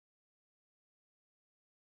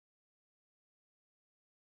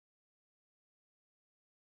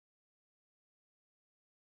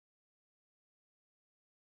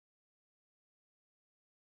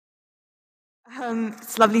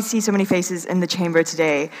It's lovely to see so many faces in the chamber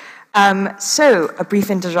today. So, a brief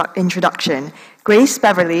introduction. Grace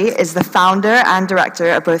Beverley is the founder and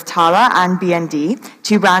director of both TALA and BND,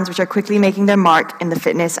 two brands which are quickly making their mark in the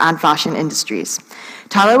fitness and fashion industries.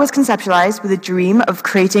 TALA was conceptualized with a dream of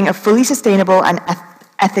creating a fully sustainable and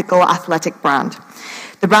ethical athletic brand.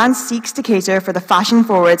 The brand seeks to cater for the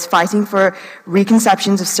fashion-forwards fighting for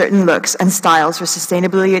reconceptions of certain looks and styles for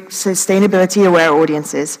sustainability-aware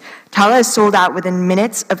audiences. TALA is sold out within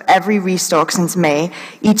minutes of every restock since May,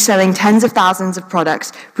 each selling tens of thousands of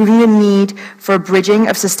products, proving the need for a bridging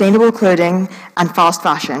of sustainable clothing and fast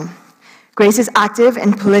fashion. Grace is active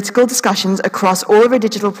in political discussions across all of her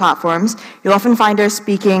digital platforms. You'll often find her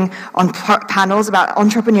speaking on panels about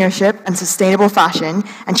entrepreneurship and sustainable fashion,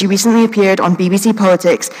 and she recently appeared on BBC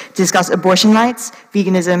Politics to discuss abortion rights,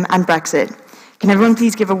 veganism, and Brexit. Can everyone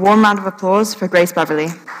please give a warm round of applause for Grace Beverley?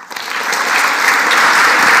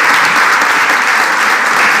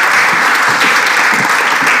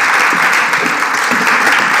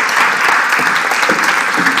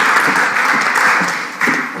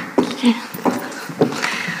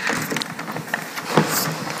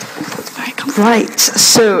 Right,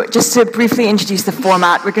 so just to briefly introduce the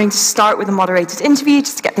format, we're going to start with a moderated interview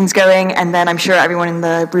just to get things going, and then I'm sure everyone in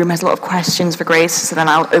the room has a lot of questions for Grace, so then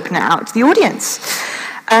I'll open it out to the audience.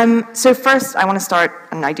 So first, I want to start,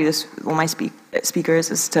 and I do this with all my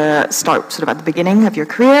speakers, is to start sort of at the beginning of your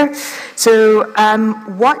career. So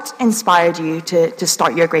what inspired you to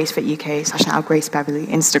start your Grace Fit UK / now Grace Beverley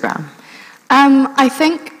Instagram? I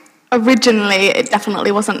think originally, it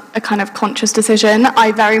definitely wasn't a kind of conscious decision.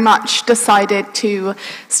 I very much decided to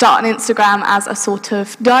start an Instagram as a sort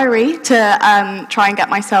of diary to try and get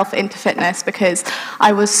myself into fitness, because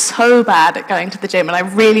I was so bad at going to the gym, and I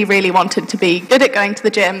really, really wanted to be good at going to the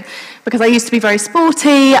gym because I used to be very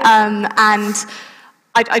sporty, and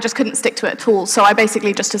I just couldn't stick to it at all. So I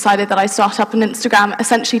basically just decided that I'd start up an Instagram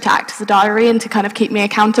essentially to act as a diary and to kind of keep me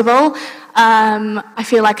accountable. I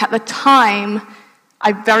feel like at the time,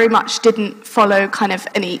 I very much didn't follow kind of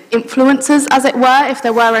any influencers, as it were. If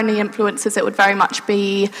there were any influencers, it would very much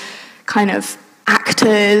be kind of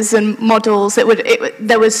actors and models. There were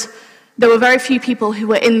very few people who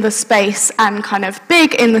were in the space and kind of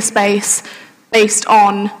big in the space based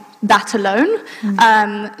on that alone.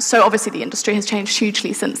 So obviously the industry has changed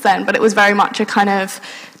hugely since then, but it was very much a kind of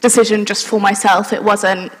decision just for myself. It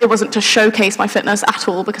wasn't to showcase my fitness at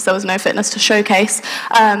all, because there was no fitness to showcase.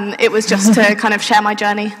 It was just to kind of share my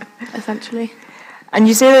journey, essentially. And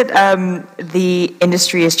you say that the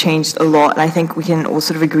industry has changed a lot, and I think we can all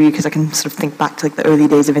sort of agree, because I can sort of think back to like the early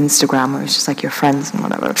days of Instagram, where it was just like your friends and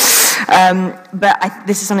whatever. But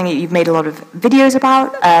this is something that you've made a lot of videos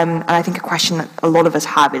about, and I think a question that a lot of us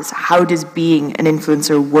have is, how does being an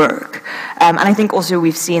influencer work? And I think also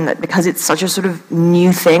we've seen that because it's such a sort of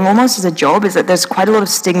new thing, almost as a job, is that there's quite a lot of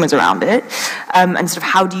stigmas around it. And sort of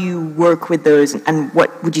how do you work with those, and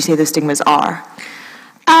what would you say those stigmas are?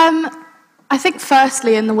 I think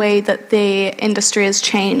firstly in the way that the industry has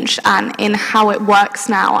changed and in how it works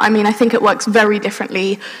now. I mean, I think it works very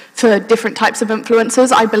differently for different types of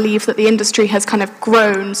influencers. I believe that the industry has kind of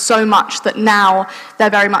grown so much that now there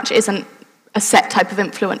very much isn't a set type of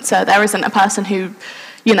influencer. There isn't a person who,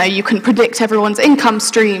 you know, you can predict everyone's income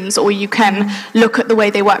streams, or you can look at the way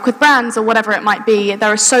they work with brands, or whatever it might be.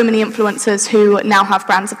 There are so many influencers who now have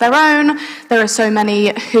brands of their own. There are so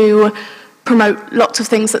many who promote lots of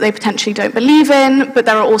things that they potentially don't believe in, but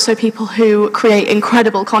there are also people who create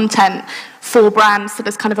incredible content for brands that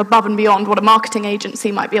is kind of above and beyond what a marketing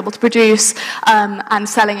agency might be able to produce, and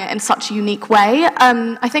selling it in such a unique way.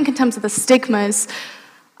 I think in terms of the stigmas,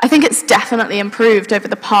 I think it's definitely improved over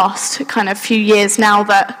the past kind of few years now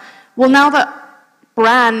that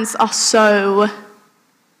brands are so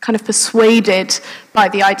kind of persuaded by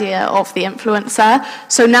the idea of the influencer.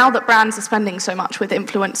 So now that brands are spending so much with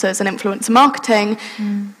influencers and influencer marketing,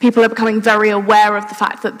 people are becoming very aware of the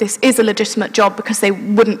fact that this is a legitimate job, because they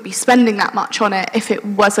wouldn't be spending that much on it if it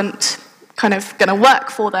wasn't kind of going to work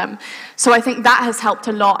for them. So I think that has helped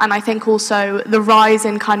a lot, and I think also the rise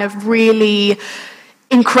in kind of really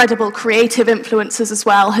incredible creative influencers as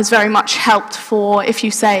well has very much helped. For, if you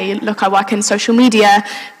say, look, I work in social media,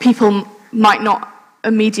 people might not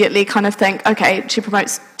immediately kind of think, okay, she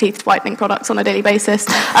promotes teeth whitening products on a daily basis,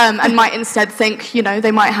 and might instead think, you know, they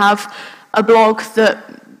might have a blog that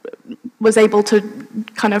was able to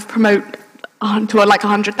kind of promote to like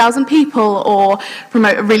 100,000 people, or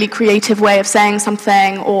promote a really creative way of saying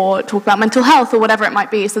something, or talk about mental health, or whatever it might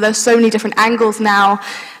be. So there's so many different angles now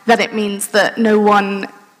that it means that no one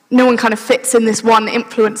kind of fits in this one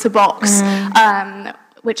influencer box.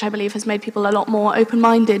 which I believe has made people a lot more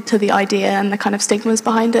open-minded to the idea and the kind of stigmas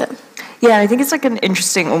behind it. Yeah, I think it's like an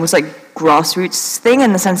interesting, almost like grassroots thing,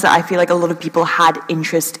 in the sense that I feel like a lot of people had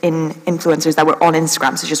interest in influencers that were on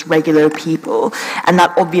Instagram, so just regular people, and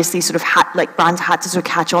that obviously sort of had, like, brands had to sort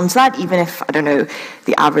of catch on to that, even if, I don't know,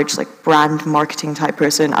 the average like brand marketing type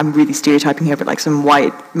person, I'm really stereotyping here, but like some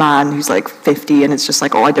white man who's like 50 and it's just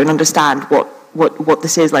like, oh, I don't understand what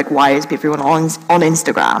this is, like, why is everyone on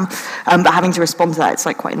Instagram? But having to respond to that, it's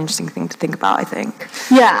like quite an interesting thing to think about, I think.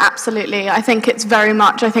 Yeah, absolutely. I think it's very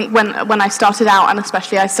much, I think when I started out, and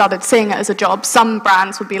especially I started seeing it as a job, some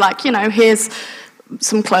brands would be like, you know, here's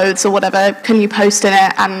some clothes or whatever, can you post in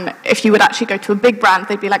it? And if you would actually go to a big brand,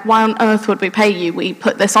 they'd be like, why on earth would we pay you? We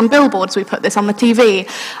put this on billboards, we put this on the TV.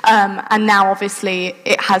 And now obviously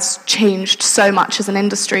it has changed so much as an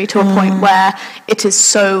industry to a point where it is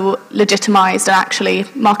so legitimized, and actually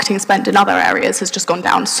marketing spend in other areas has just gone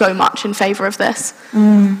down so much in favor of this.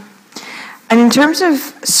 And in terms of,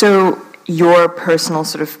 so your personal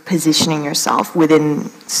sort of positioning yourself with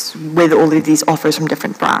all of these offers from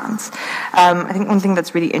different brands. I think one thing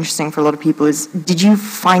that's really interesting for a lot of people is, did you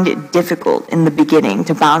find it difficult in the beginning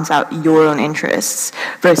to balance out your own interests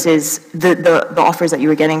versus the offers that you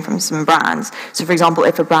were getting from some brands? So for example,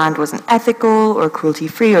 if a brand wasn't ethical or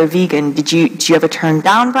cruelty-free or vegan, did you ever turn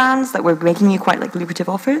down brands that were making you quite like lucrative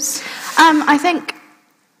offers? I think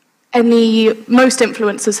most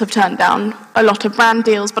influencers have turned down a lot of brand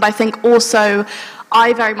deals, but I think also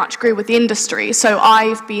I very much agree with the industry. So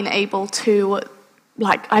I've been able to,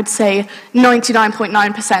 like, I'd say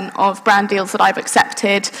 99.9% of brand deals that I've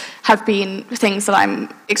accepted have been things that I'm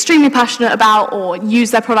extremely passionate about or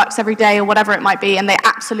use their products every day or whatever it might be, and they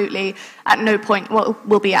absolutely at no point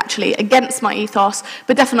will be actually against my ethos,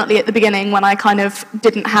 but definitely at the beginning when I kind of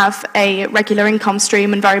didn't have a regular income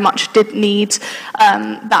stream and very much did need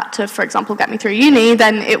that to, for example, get me through uni,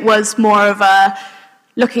 then it was more of a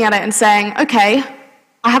looking at it and saying, okay,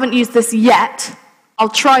 I haven't used this yet, I'll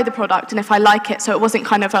try the product, and if I like it, so it wasn't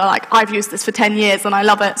kind of like, I've used this for 10 years and I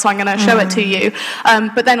love it, so I'm going to show it to you.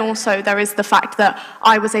 But then also there is the fact that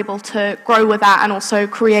I was able to grow with that and also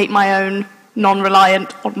create my own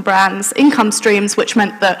non-reliant on brands income streams, which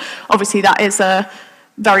meant that obviously that is a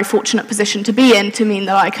very fortunate position to be in, to mean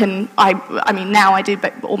that I mean now I do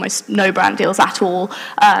almost no brand deals at all,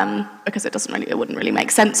 because it wouldn't really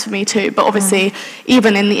make sense for me to, but obviously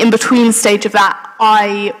even in the in-between stage of that,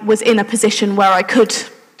 I was in a position where I could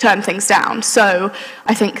turn things down. So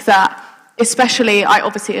I think that, especially, I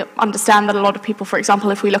obviously understand that a lot of people, for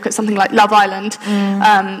example, if we look at something like Love Island,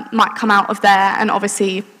 might come out of there and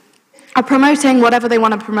obviously are promoting whatever they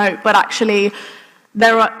want to promote, but actually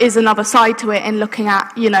there is another side to it in looking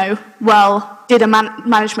at, you know, well, did a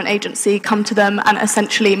management agency come to them and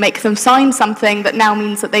essentially make them sign something that now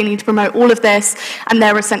means that they need to promote all of this, and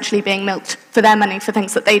they're essentially being milked for their money for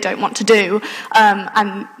things that they don't want to do.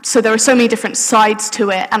 And so there are so many different sides to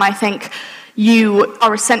it, and I think you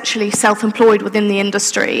are essentially self-employed within the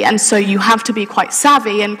industry, and so you have to be quite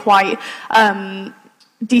savvy and quite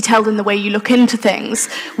detailed in the way you look into things,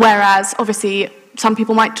 whereas obviously some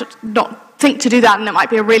people might not think to do that, and it might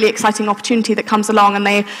be a really exciting opportunity that comes along, and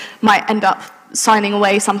they might end up signing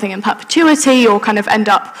away something in perpetuity, or kind of end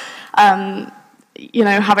up you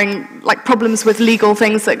know, having like problems with legal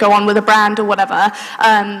things that go on with a brand or whatever,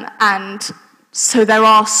 and so there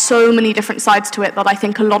are so many different sides to it that I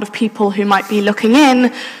think a lot of people who might be looking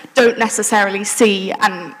in don't necessarily see,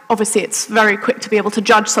 and obviously it's very quick to be able to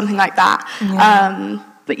judge something like that.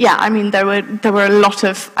 But yeah, I mean, there were a lot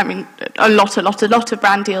of brand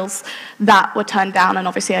deals that were turned down, and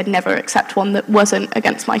obviously I'd never accept one that wasn't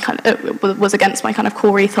against my kind of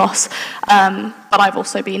core ethos. But I've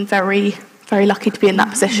also been very, very lucky to be in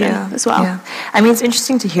that position as well. Yeah. I mean, it's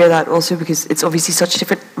interesting to hear that also, because it's obviously such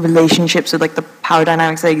different relationships with like the power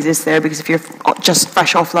dynamics that exist there, because if you're just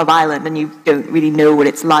fresh off Love Island and you don't really know what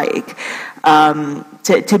it's like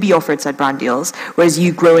to be offered said brand deals, whereas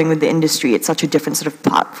you growing with the industry, it's such a different sort of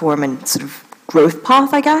platform and sort of growth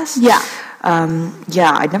path, I guess.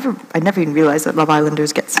 I'd never even realized that Love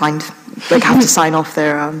Islanders get signed, like have to sign off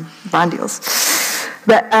their brand deals.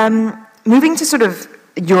 But moving to sort of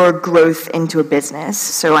your growth into a business,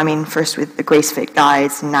 so I mean, first with the Grace Fit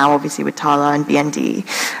guides, and now obviously with TALA and BND.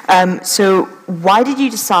 So why did you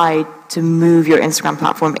decide to move your Instagram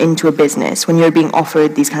platform into a business when you're being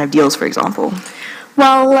offered these kind of deals, for example?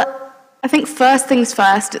 Well, I think first things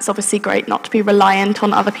first, it's obviously great not to be reliant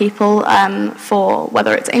on other people for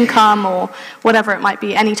whether it's income or whatever it might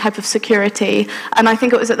be, any type of security. And I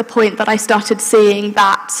think it was at the point that I started seeing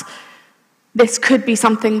that this could be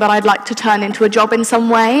something that I'd like to turn into a job in some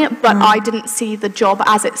way, but I didn't see the job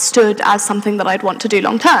as it stood as something that I'd want to do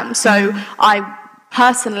long term. So I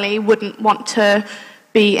personally wouldn't want to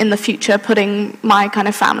be in the future putting my kind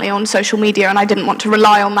of family on social media, and I didn't want to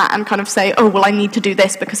rely on that and kind of say, oh, well, I need to do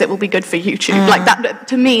this because it will be good for YouTube. Like that,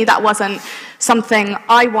 to me, that wasn't something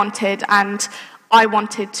I wanted, and I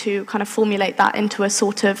wanted to kind of formulate that into a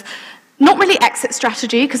sort of, not really exit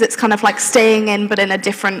strategy, because it's kind of like staying in but in a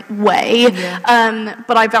different way.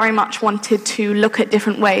 But I very much wanted to look at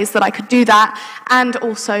different ways that I could do that, and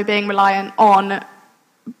also being reliant on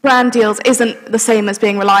brand deals isn't the same as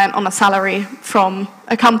being reliant on a salary from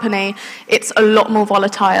a company. It's a lot more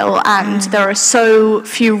volatile, and there are so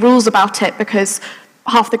few rules about it because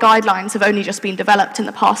half the guidelines have only just been developed in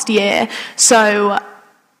the past year. So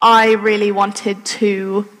I really wanted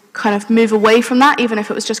to kind of move away from that, even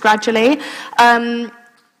if it was just gradually.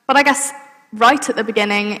 But I guess right at the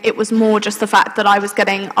beginning, it was more just the fact that I was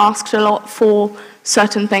getting asked a lot for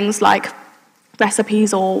certain things like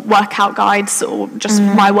recipes or workout guides or just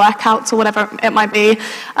my workouts or whatever it might be.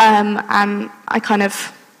 And I kind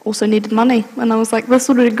of also needed money. And I was like, this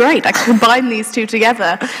would be great. I could combine these two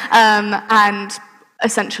together and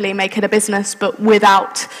essentially make it a business, but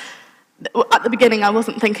without... At the beginning, I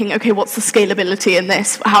wasn't thinking, okay, what's the scalability in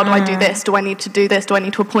this? How do I do this? Do I need to do this? Do I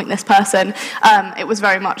need to appoint this person? It was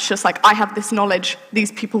very much just like, I have this knowledge,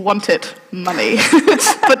 these people want it, money.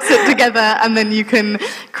 Puts it together, and then you can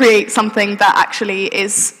create something that actually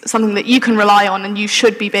is something that you can rely on, and you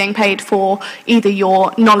should be being paid for either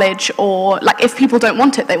your knowledge or, like, if people don't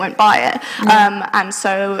want it, they won't buy it. And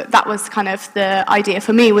so that was kind of the idea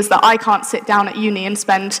for me, was that I can't sit down at uni and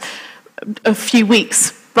spend a few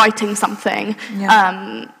weeks writing something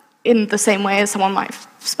in the same way as someone might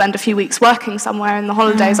spend a few weeks working somewhere in the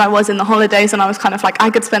holidays. I was in the holidays, and I was kind of like, I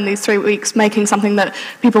could spend these 3 weeks making something that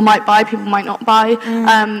people might buy, people might not buy,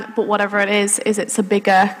 but whatever it is it's a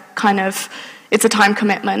bigger kind of, it's a time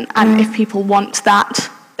commitment, and if people want that,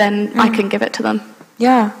 then I can give it to them.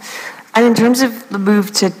 Yeah. And in terms of the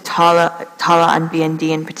move to TALA and BND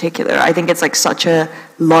in particular, I think it's like such a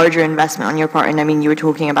larger investment on your part. And I mean, you were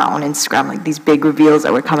talking about on Instagram, like these big reveals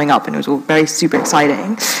that were coming up, and it was all very super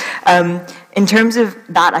exciting. In terms of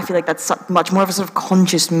that, I feel like that's much more of a sort of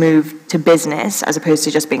conscious move to business, as opposed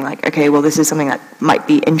to just being like, okay, well, this is something that might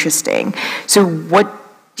be interesting. So what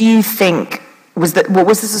do you think what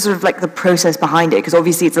was this sort of like the process behind it? Because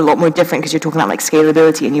obviously it's a lot more different, because you're talking about like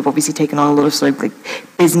scalability, and you've obviously taken on a lot of sort of like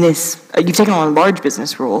business, you've taken on a large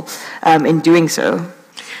business role in doing so.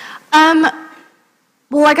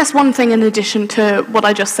 Well, I guess one thing in addition to what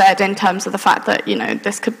I just said in terms of the fact that, you know,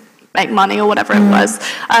 this could make money or whatever it was,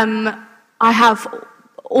 I have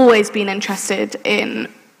always been interested in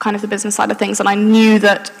kind of the business side of things, and I knew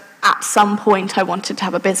that at some point I wanted to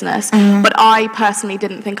have a business, but I personally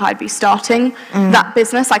didn't think I'd be starting that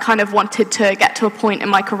business. I kind of wanted to get to a point in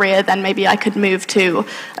my career, then maybe I could move to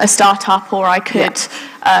a startup, or I could,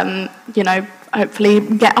 you know, hopefully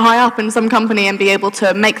get high up in some company and be able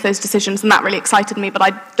to make those decisions, and that really excited me, but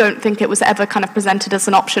I don't think it was ever kind of presented as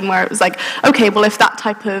an option where it was like, okay, well, if that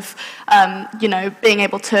type of, you know, being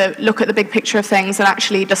able to look at the big picture of things and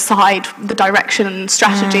actually decide the direction and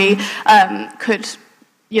strategy could...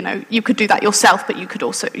 You know, you could do that yourself, but you could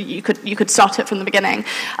also you could start it from the beginning.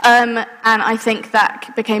 And I think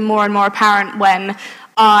that became more and more apparent when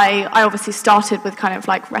I obviously started with kind of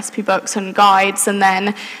like recipe books and guides, and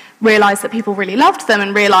then realised that people really loved them,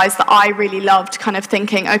 and realised that I really loved kind of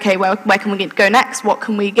thinking, okay, well, where can we go next? What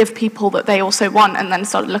can we give people that they also want? And then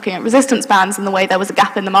started looking at resistance bands and the way there was a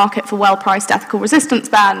gap in the market for well-priced ethical resistance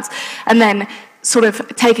bands, and then sort of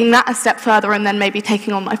taking that a step further, and then maybe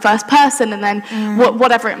taking on my first person, and then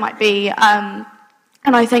whatever it might be. And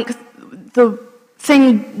I think the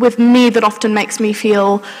thing with me that often makes me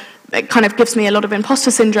feel, it kind of gives me a lot of imposter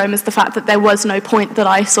syndrome, is the fact that there was no point that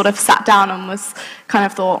I sort of sat down and was kind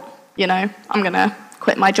of thought, you know, I'm going to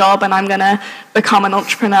quit my job and I'm going to become an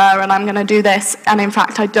entrepreneur and I'm going to do this. And in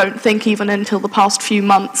fact, I don't think even until the past few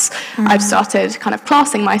months I've started kind of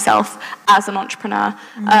classing myself as an entrepreneur.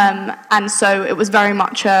 And so it was very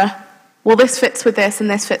much a, well, this fits with this and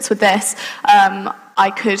this fits with this.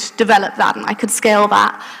 I could develop that and I could scale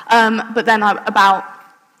that. But then about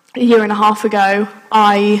a year and a half ago,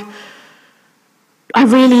 I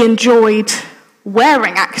really enjoyed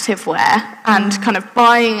wearing activewear and kind of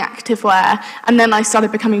buying activewear, and then I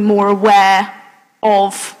started becoming more aware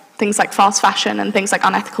of things like fast fashion and things like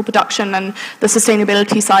unethical production and the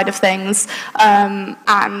sustainability side of things.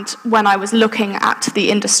 And when I was looking at the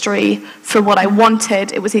industry for what I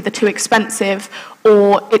wanted, it was either too expensive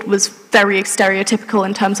or it was very stereotypical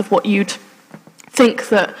in terms of what you'd think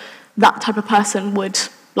that that type of person would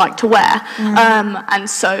like to wear. And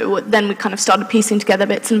so then we kind of started piecing together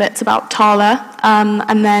bits and bits about TALA,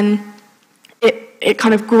 and then it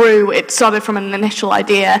kind of grew. It started from an initial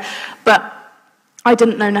idea, but I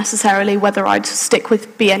didn't know necessarily whether I'd stick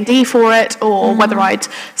with BND for it, or whether I'd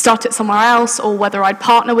start it somewhere else, or whether I'd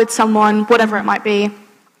partner with someone, whatever it might be.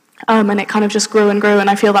 And it kind of just grew and grew, and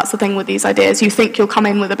I feel that's the thing with these ideas. You think you'll come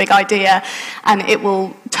in with a big idea and it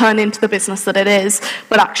will turn into the business that it is,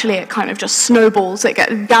 but actually it kind of just snowballs. It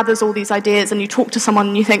gathers all these ideas, and you talk to someone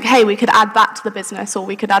and you think, hey, we could add that to the business, or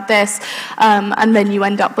we could add this, and then you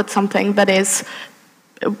end up with something that is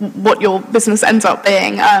what your business ends up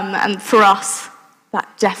being. And for us, that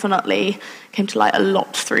definitely came to light a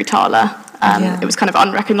lot through TALA. It was kind of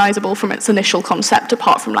unrecognizable from its initial concept,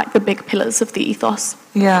 apart from like the big pillars of the ethos.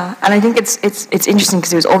 Yeah, and I think it's interesting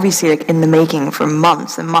because it was obviously like in the making for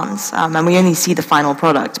months and months, and we only see the final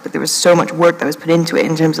product, but there was so much work that was put into it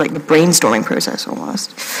in terms of like the brainstorming process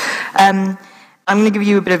almost. I'm going to give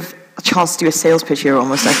you a bit of a chance to do a sales pitch here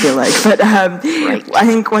almost, I feel like, but I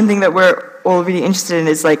think one thing that we're all really interested in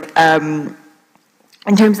is like,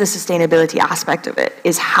 in terms of the sustainability aspect of it,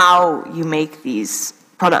 is how you make these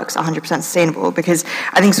products 100% sustainable, because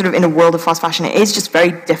I think sort of in a world of fast fashion, it is just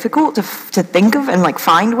very difficult to think of and like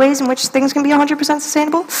find ways in which things can be 100%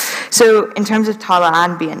 sustainable. So in terms of TALA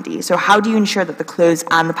and BND, so how do you ensure that the clothes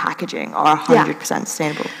and the packaging are 100%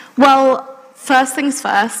 sustainable? Well, first things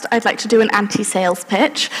first, I'd like to do an anti-sales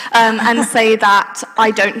pitch and say that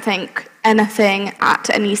I don't think anything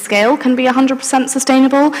at any scale can be 100%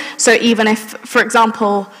 sustainable. So even if, for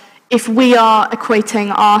example, if we are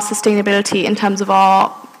equating our sustainability in terms of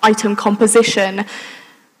our item composition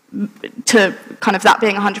to kind of that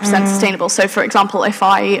being 100% sustainable. So for example, if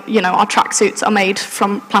our tracksuits are made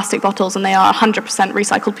from plastic bottles and they are 100%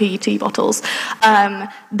 recycled PET bottles,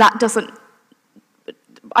 that doesn't,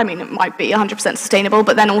 I mean, it might be 100% sustainable,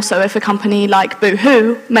 but then also if a company like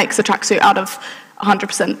Boohoo makes a tracksuit out of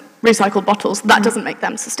 100% recycled bottles, that doesn't make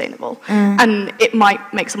them sustainable. And it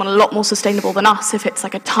might make someone a lot more sustainable than us if it's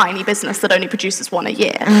like a tiny business that only produces one a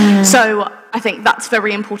year. So I think that's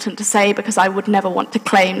very important to say, because I would never want to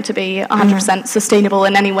claim to be 100% sustainable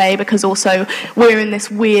in any way, because also we're in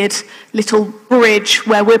this weird little bridge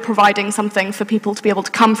where we're providing something for people to be able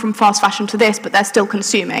to come from fast fashion to this, but they're still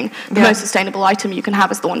consuming. The most sustainable item you can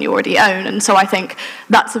have is the one you already own. And so I think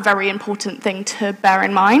that's a very important thing to bear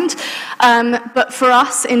in mind. But for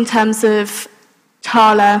us, in terms of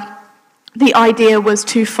TALA, the idea was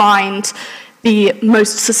to find the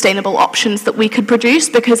most sustainable options that we could produce,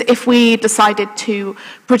 because if we decided to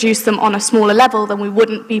produce them on a smaller level, then we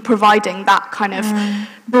wouldn't be providing that kind of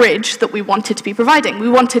bridge that we wanted to be providing. We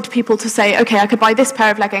wanted people to say, okay, I could buy this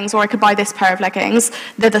pair of leggings, or I could buy this pair of leggings.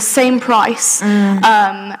 They're the same price,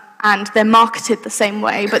 and they're marketed the same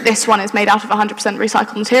way, but this one is made out of 100%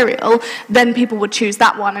 recycled material. Then people would choose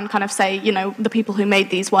that one and kind of say, you know, the people who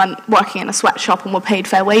made these weren't working in a sweatshop and were paid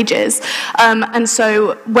fair wages. And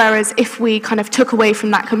so, whereas if we kind of took away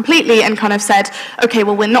from that completely and kind of said, okay,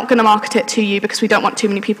 well, we're not going to market it to you because we don't want too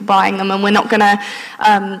many people buying them, and we're not going to,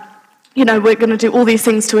 we're going to do all these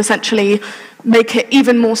things to essentially make it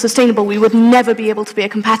even more sustainable, we would never be able to be a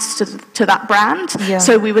competitor to that brand.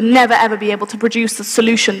 So we would never, ever be able to produce the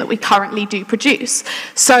solution that we currently do produce.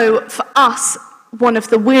 So for us, one of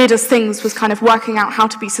the weirdest things was kind of working out how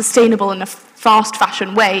to be sustainable in a fast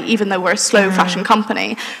fashion way, even though we're a slow fashion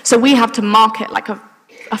company. So we have to market like a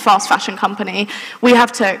fast fashion company. We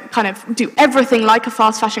have to kind of do everything like a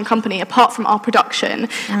fast fashion company apart from our production,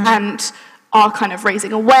 and are kind of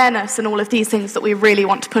raising awareness and all of these things that we really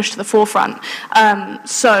want to push to the forefront.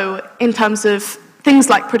 So in terms of things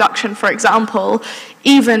like production, for example,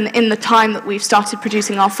 even in the time that we've started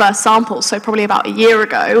producing our first samples, so probably about a year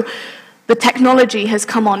ago, the technology has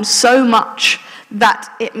come on so much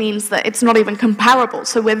that it means that it's not even comparable.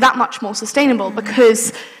 So we're that much more sustainable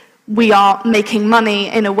because we are making money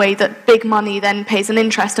in a way that big money then pays an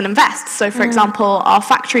interest and invests. So, for example, our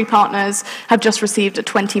factory partners have just received a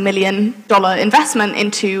 $20 million investment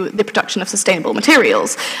into the production of sustainable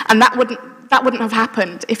materials. And that wouldn't have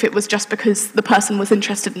happened if it was just because the person was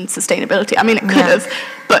interested in sustainability. I mean, it could have,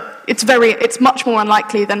 but it's much more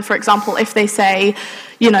unlikely than, for example, if they say,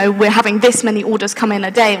 you know, we're having this many orders come in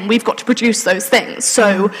a day and we've got to produce those things.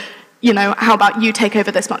 So, you know, how about you take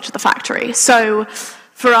over this much of the factory? So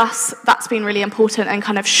for us, that's been really important, and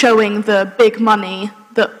kind of showing the big money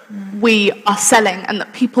that we are selling and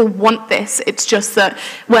that people want this. It's just that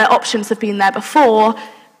where options have been there before,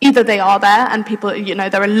 either they are there and people, you know,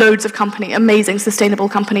 there are loads of amazing sustainable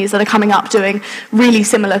companies that are coming up doing really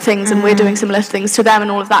similar things, and we're doing similar things to them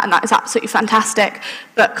and all of that, and that is absolutely fantastic.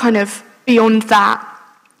 But kind of beyond that,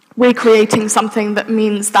 we're creating something that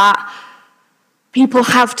means that people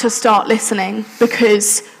have to start listening,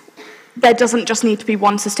 because there doesn't just need to be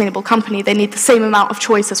one sustainable company. They need the same amount of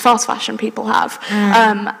choice as fast fashion people have.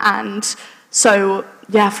 And so,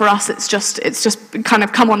 yeah, for us, it's just kind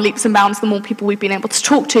of come on leaps and bounds. The more people we've been able to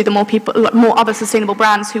talk to, the more other sustainable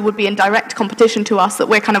brands who would be in direct competition to us, that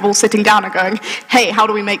we're kind of all sitting down and going, hey, how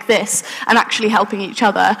do we make this? And actually helping each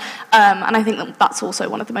other. And I think that that's also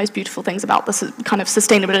one of the most beautiful things about this kind of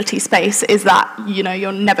sustainability space, is that, you know,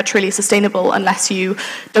 you're never truly sustainable unless you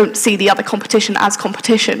don't see the other competition as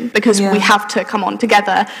competition, because we have to come on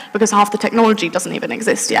together, because half the technology doesn't even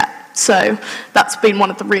exist yet. So that's been one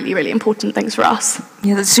of the really, really important things for us.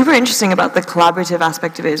 Yeah, that's super interesting about the collaborative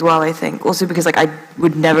aspect of it as well, I think. Also because, like, I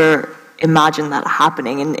would never imagine that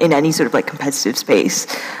happening in any sort of, like, competitive space.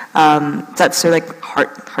 That's so, like,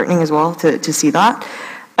 heartening as well to see that.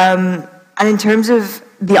 And in terms of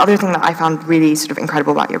the other thing that I found really sort of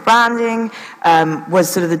incredible about your branding was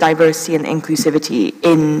sort of the diversity and inclusivity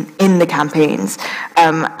in the campaigns.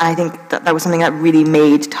 And I think that was something that really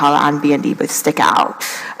made TALA and BND both stick out.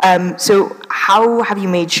 So how have you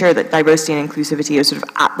made sure that diversity and inclusivity are sort of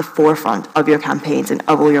at the forefront of your campaigns and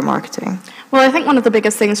of all your marketing? Well, I think one of the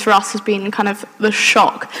biggest things for us has been kind of the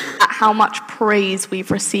shock at how much praise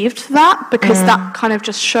we've received for that, because that kind of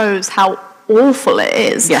just shows how awful it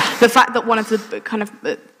is. Yeah. The fact that one of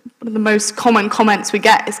the most common comments we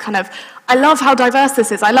get is kind of, I love how diverse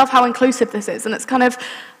this is, I love how inclusive this is, and it's kind of,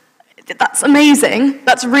 that's amazing,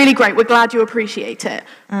 that's really great, we're glad you appreciate it.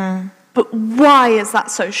 But why is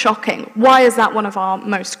that so shocking? Why is that one of our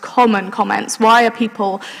most common comments? Why are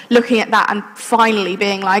people looking at that and finally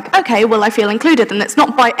being like, okay, well, I feel included? And it's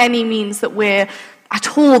not by any means that we're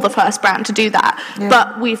at all the first brand to do that,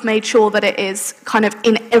 but we've made sure that it is kind of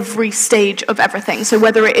in every stage of everything. So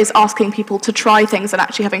whether it is asking people to try things and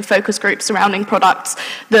actually having focus groups surrounding products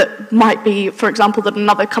that might be, for example, that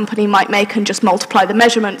another company might make and just multiply the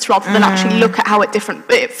measurements rather than actually look at how it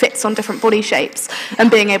fits on different body shapes, and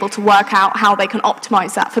being able to work out how they can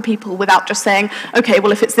optimize that for people without just saying, okay,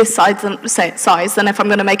 well, if it's this size, then if I'm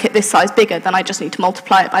going to make it this size bigger, then I just need to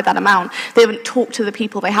multiply it by that amount. They haven't talked to the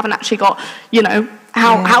people. They haven't actually got, you know,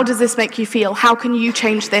 how does this make you feel? How can you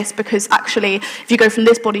change this? Because actually, if you go from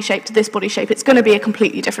this body shape to this body shape, it's going to be a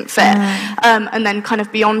completely different fit. And then kind of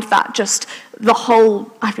beyond that, just the whole,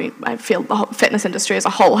 I feel the whole fitness industry as a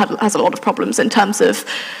whole has a lot of problems in terms of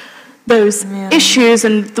those issues.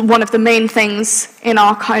 And one of the main things in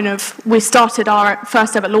our kind of, we started our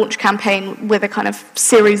first ever launch campaign with a kind of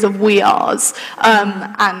series of we are's,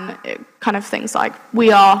 and kind of things like,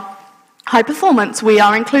 we are high performance, we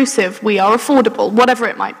are inclusive, we are affordable, whatever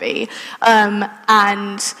it might be.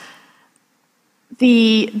 And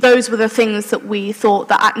those were the things that we thought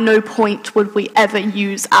that at no point would we ever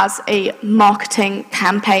use as a marketing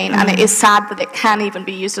campaign. And it is sad that it can even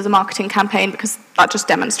be used as a marketing campaign, because that just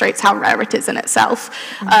demonstrates how rare it is in itself.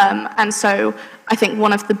 And so I think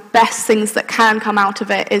one of the best things that can come out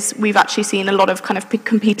of it is we've actually seen a lot of kind of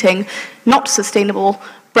competing, not sustainable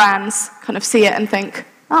brands kind of see it and think,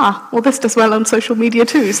 well, this does well on social media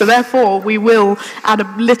too, so therefore we will add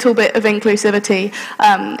a little bit of inclusivity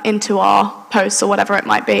into our posts or whatever it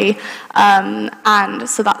might be. And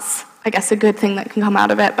so that's, I guess, a good thing that can come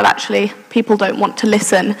out of it, but actually people don't want to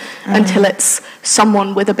listen until it's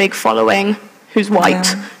someone with a big following who's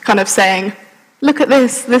white kind of saying, look at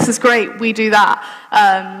this is great, we do that.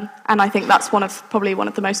 And I think that's probably one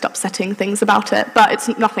of the most upsetting things about it, but it's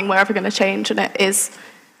nothing we're ever going to change, and it is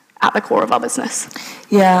at the core of our business.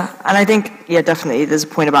 Yeah, and I think, definitely there's a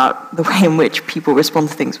point about the way in which people respond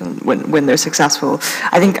to things when they're successful.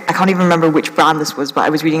 I think, I can't even remember which brand this was, but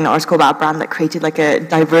I was reading an article about a brand that created like a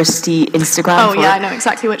diversity Instagram. I know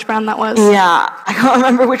exactly which brand that was. Yeah, I can't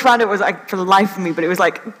remember which brand it was, like, for the life of me, but it was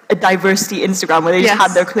like a diversity Instagram where they just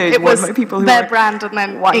had their clothes worn by people who their were brand and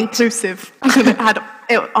then white. Inclusive.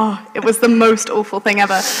 It was the most awful thing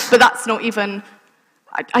ever. But that's not even,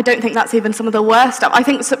 I don't think that's even some of the worst stuff. I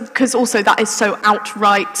think because also that is so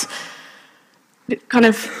outright kind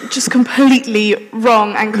of just completely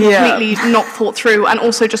wrong and completely not thought through, and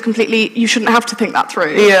also just completely, you shouldn't have to think that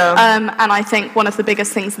through. And I think one of the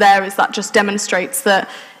biggest things there is that just demonstrates that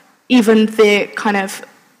even the kind of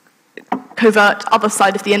covert other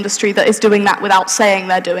side of the industry that is doing that without saying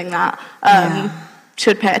they're doing that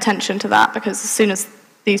should pay attention to that, because as soon as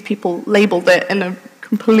these people labelled it in a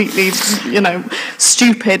completely,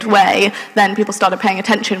 stupid way, then people started paying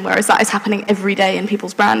attention, whereas that is happening every day in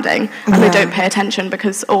people's branding, and they don't pay attention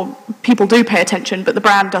or people do pay attention, but the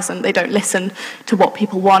brand doesn't. They don't listen to what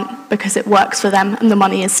people want because it works for them, and the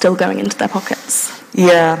money is still going into their pockets.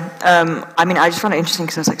 Yeah, I mean, I just found it interesting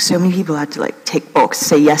because I was like, so many people had to like tick box,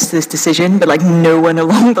 say yes to this decision, but like no one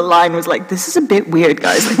along the line was like, this is a bit weird,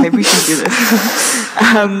 guys. Like maybe we should do this.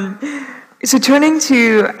 So turning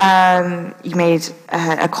to, you made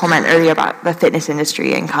a comment earlier about the fitness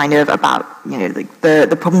industry and kind of about, you know, like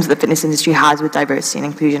the problems that the fitness industry has with diversity and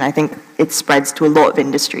inclusion. I think it spreads to a lot of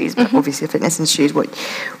industries, but obviously the fitness industry is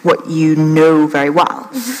what you know very well.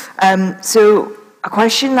 So a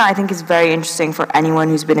question that I think is very interesting for anyone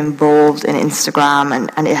who's been involved in Instagram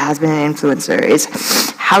and it has been an influencer is,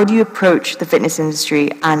 how do you approach the fitness industry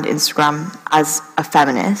and Instagram as a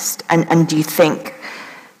feminist? And do you think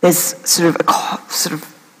there's sort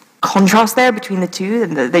of contrast there between the two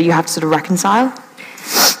that you have to sort of reconcile?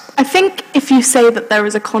 I think if you say that there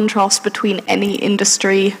is a contrast between any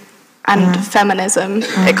industry and feminism,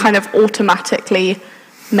 it kind of automatically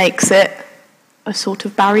makes it a sort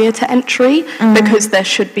of barrier to entry, because there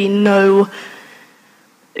should be no,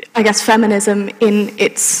 I guess, feminism in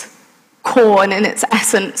its core and in its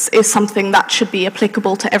essence is something that should be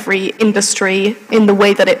applicable to every industry in the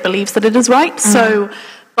way that it believes that it is right. So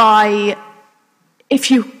if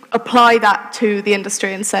you apply that to the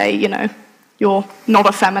industry and say, you know, you're not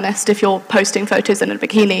a feminist if you're posting photos in a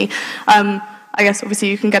bikini, I guess obviously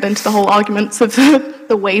you can get into the whole arguments of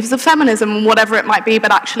the waves of feminism and whatever it might be,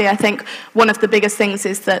 but actually I think one of the biggest things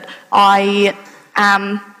is that I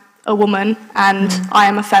am a woman and I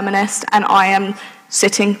am a feminist and I am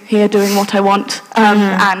sitting here doing what I want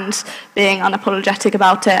and being unapologetic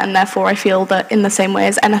about it, and therefore I feel that in the same way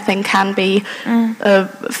as anything can be a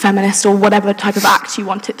feminist or whatever type of act you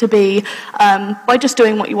want it to be, by just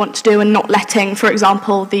doing what you want to do and not letting, for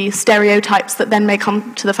example, the stereotypes that then may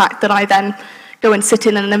come to the fact that I then go and sit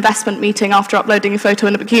in an investment meeting after uploading a photo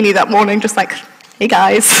in a bikini that morning, just like, hey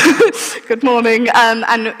guys, good morning,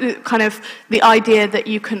 and kind of the idea that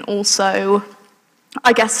you can also,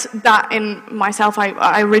 I guess that in myself,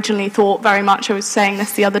 I originally thought very much, I was saying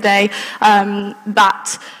this the other day,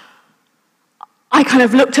 that I kind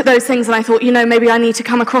of looked at those things and I thought, you know, maybe I need to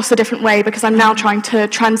come across a different way because I'm now trying to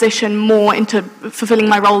transition more into fulfilling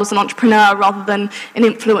my role as an entrepreneur rather than an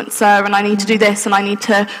influencer, and I need to do this and I need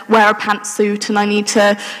to wear a pantsuit and I need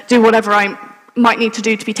to do whatever I might need to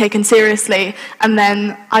do to be taken seriously. And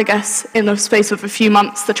then I guess in the space of a few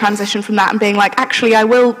months, the transition from that and being like, actually I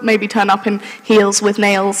will maybe turn up in heels with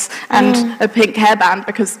nails and a pink hairband,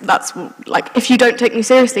 because that's like, if you don't take me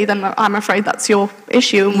seriously, then I'm afraid that's your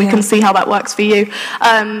issue, and we can see how that works for you.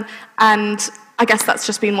 And I guess that's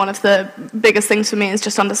just been one of the biggest things for me, is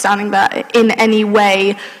just understanding that in any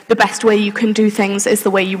way, the best way you can do things is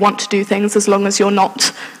the way you want to do things, as long as you're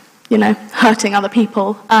not, you know, hurting other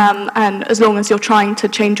people, and as long as you're trying to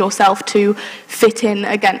change yourself to fit in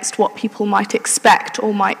against what people might expect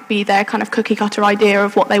or might be their kind of cookie-cutter idea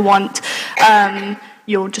of what they want,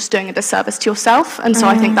 you're just doing a disservice to yourself. And so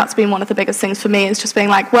I think that's been one of the biggest things for me, is just being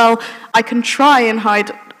like, well, I can try and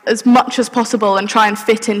hide as much as possible and try and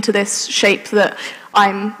fit into this shape that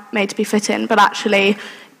I'm made to be fit in, but actually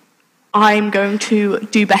I'm going to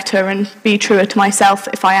do better and be truer to myself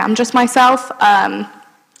if I am just myself,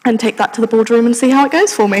 and take that to the boardroom and see how it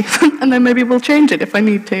goes for me. And then maybe we'll change it if I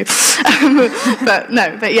need to.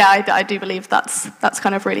 But yeah, I do believe that's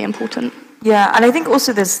kind of really important. Yeah, and I think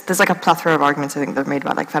also there's like a plethora of arguments I think that are made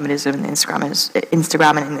about like feminism and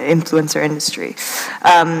Instagram and in the influencer industry.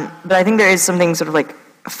 But I think there is something sort of like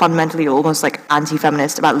fundamentally almost like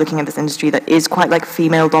anti-feminist about looking at this industry that is quite like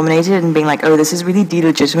female dominated and being like, oh, this is really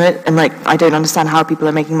delegitimate and like I don't understand how people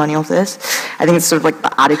are making money off this. I think it's sort of like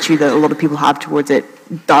the attitude that a lot of people have towards it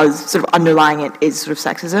does sort of underlying it is sort of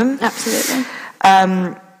sexism. Absolutely.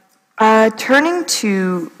 Turning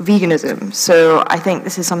to veganism, so I think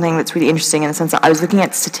this is something that's really interesting in the sense that I was looking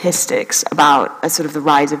at statistics about sort of the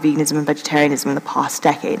rise of veganism and vegetarianism in the past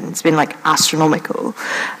decade, and it's been like astronomical.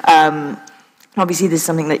 Obviously, this is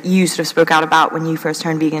something that you sort of spoke out about when you first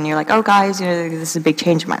turned vegan. You're like, oh, guys, you know, this is a big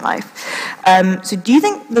change in my life. So do you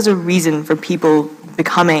think there's a reason for people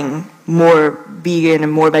becoming more vegan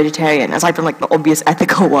and more vegetarian, aside from, like, the obvious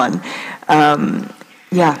ethical one?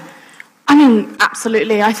 Yeah. I mean,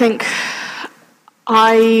 absolutely. I think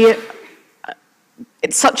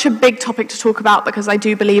it's such a big topic to talk about, because I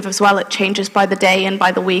do believe as well it changes by the day and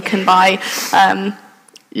by the week and by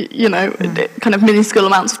kind of minuscule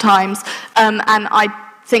amounts of times. And I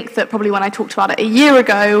think that probably when I talked about it a year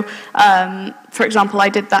ago, for example, I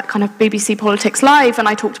did that kind of BBC Politics Live, and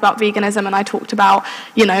I talked about veganism, and I talked about,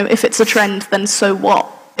 you know, if it's a trend, then so what?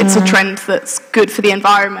 It's a trend that's good for the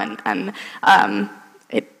environment, and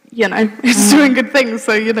you know, it's doing good things,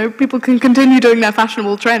 so, you know, people can continue doing their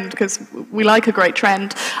fashionable trend because we like a great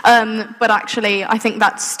trend. But actually, I think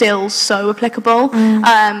that's still so applicable.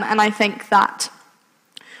 And I think that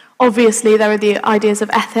obviously there are the ideas of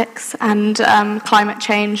ethics and climate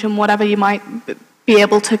change and whatever you might be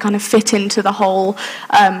able to kind of fit into the whole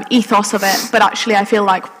ethos of it. But actually, I feel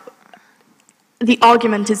like the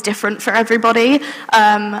argument is different for everybody.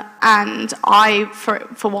 And I,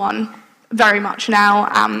 for one, very much now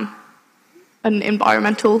am an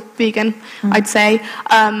environmental vegan, I'd say.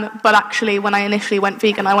 But actually, when I initially went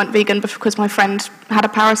vegan because my friend had a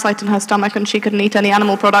parasite in her stomach and she couldn't eat any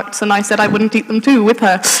animal products, and I said I wouldn't eat them too with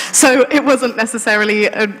her. So it wasn't necessarily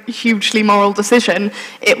a hugely moral decision.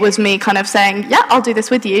 It was me kind of saying, yeah, I'll do this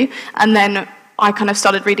with you. And then I kind of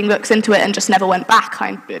started reading books into it and just never went back.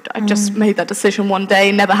 I just made that decision one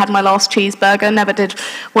day, never had my last cheeseburger, never did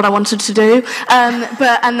what I wanted to do.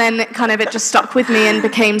 And then kind of it just stuck with me and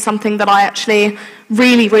became something that I actually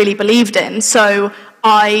really, really believed in. So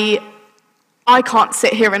I can't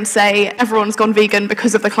sit here and say everyone's gone vegan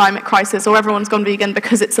because of the climate crisis, or everyone's gone vegan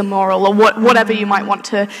because it's immoral, or whatever you might want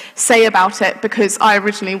to say about it, because I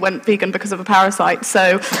originally went vegan because of a parasite,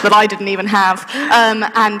 so that I didn't even have,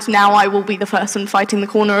 and now I will be the person fighting the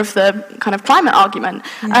corner of the kind of climate argument.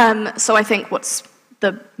 So I think what's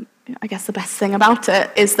the best thing about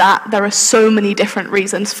it is that there are so many different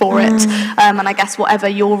reasons for it, and I guess whatever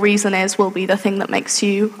your reason is will be the thing that makes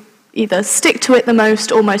you either stick to it the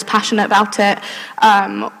most or most passionate about it,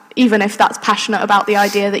 even if that's passionate about the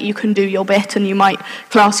idea that you can do your bit and you might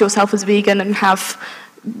class yourself as vegan and have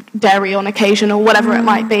dairy on occasion or whatever it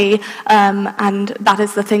might be, and that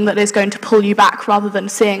is the thing that is going to pull you back rather than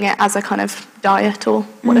seeing it as a kind of diet or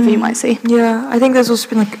whatever you might see. Yeah, I think there's also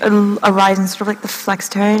been like a rise in sort of like the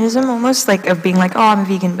flexitarianism almost, like of being like, oh, I'm a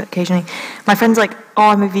vegan, but occasionally my friend's like, oh,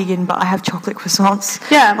 I'm a vegan, but I have chocolate croissants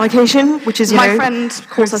on occasion, which is, my friend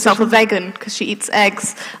calls herself a vegan because she eats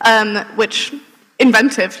eggs, which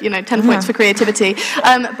inventive, 10 points for creativity.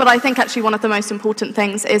 But I think actually one of the most important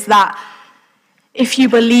things is that if you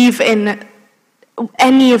believe in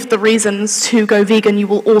any of the reasons to go vegan, you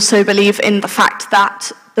will also believe in the fact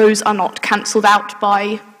that those are not cancelled out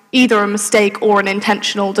by either a mistake or an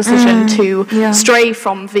intentional decision to stray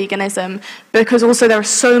from veganism, because also there are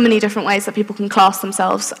so many different ways that people can class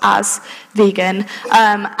themselves as vegan,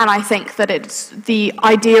 and I think that it's the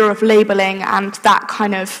idea of labelling and that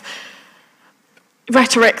kind of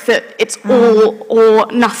rhetoric that it's all or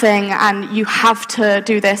nothing and you have to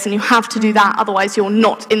do this and you have to do that, otherwise you're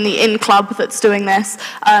not in the club that's doing this,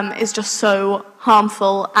 is just so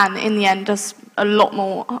harmful, and in the end does a lot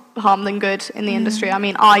more harm than good in the industry. I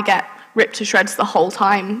mean, I get ripped to shreds the whole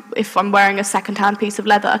time if I'm wearing a second-hand piece of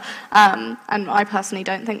leather, and I personally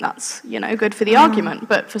don't think that's good for the argument,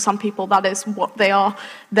 but for some people that is what they are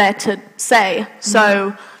there to say.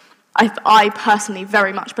 So I personally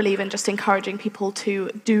very much believe in just encouraging people to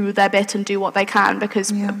do their bit and do what they can,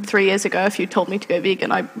 because 3 years ago, if you told me to go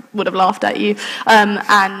vegan, I would have laughed at you.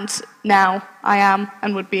 And now I am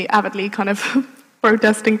and would be avidly kind of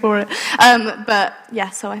protesting for it. But yeah,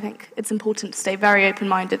 so I think it's important to stay very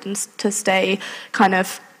open-minded and to stay kind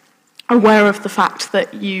of aware of the fact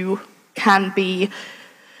that you can be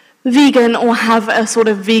vegan or have a sort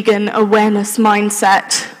of vegan awareness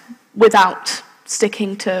mindset without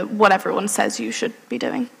sticking to what everyone says you should be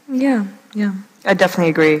doing. Yeah, I definitely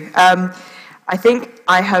agree. I think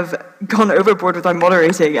I have gone overboard with my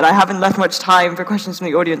moderating, and I haven't left much time for questions from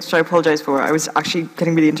the audience, which I apologise for. I was actually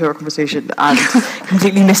getting really into our conversation and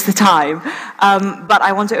completely missed the time. But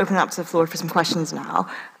I want to open it up to the floor for some questions now.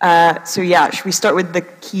 So yeah, should we start with the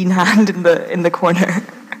keen hand in the corner?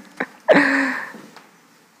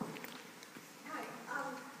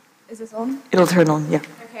 Is this on? It'll turn on, yeah.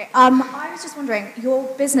 Okay. I was just wondering, your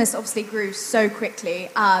business obviously grew so quickly,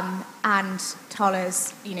 and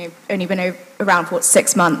TALA's, only been around for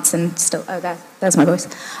 6 months, and still, there's my voice,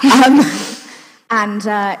 and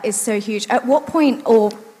is so huge. At what point,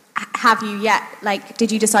 or have you yet, did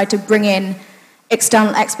you decide to bring in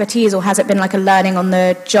external expertise, or has it been like a learning on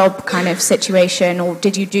the job kind of situation, or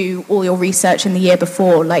did you do all your research in the year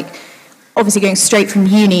before? Obviously going straight from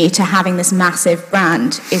uni to having this massive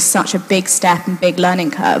brand is such a big step and big learning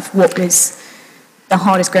curve. What was the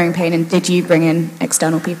hardest growing pain, and did you bring in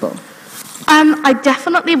external people? I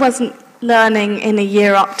definitely wasn't learning in a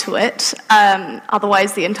year up to it.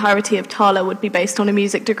 Otherwise, the entirety of TALA would be based on a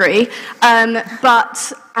music degree. And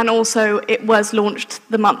also, it was launched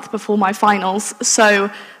the month before my finals, so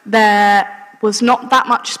there was not that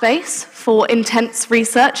much space for intense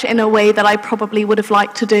research in a way that I probably would have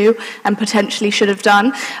liked to do and potentially should have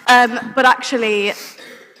done. But actually,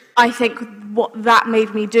 I think what that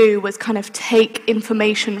made me do was kind of take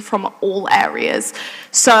information from all areas.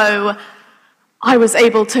 So I was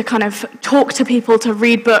able to kind of talk to people, to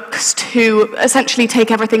read books, to essentially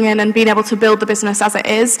take everything in and being able to build the business as it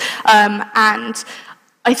is. And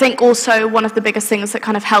I think also one of the biggest things that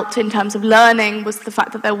kind of helped in terms of learning was the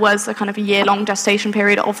fact that there was a kind of a year-long gestation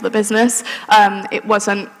period of the business. It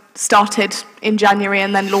wasn't started in January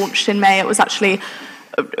and then launched in May. It was actually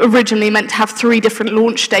originally meant to have 3 different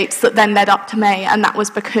launch dates that then led up to May, and that was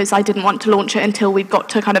because I didn't want to launch it until we'd got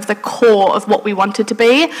to kind of the core of what we wanted to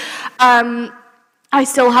be. I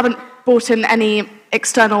still haven't brought in any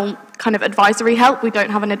external kind of advisory help. We don't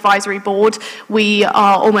have an advisory board. We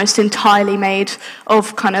are almost entirely made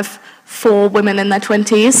of kind of 4 women in their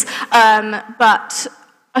 20s. But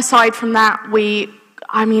aside from that,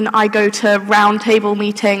 I go to round table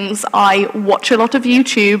meetings, I watch a lot of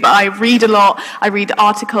YouTube, I read a lot, I read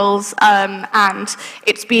articles, and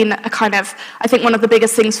it's been a kind of, I think one of the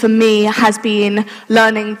biggest things for me has been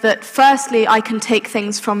learning that firstly I can take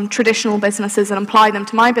things from traditional businesses and apply them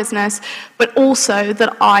to my business, but also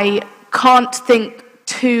that I can't think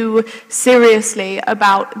too seriously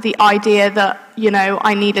about the idea that,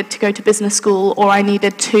 I needed to go to business school or I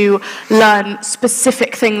needed to learn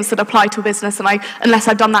specific things that apply to a business, and unless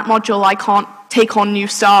I've done that module, I can't take on new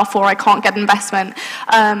staff or I can't get investment,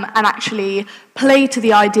 and actually play to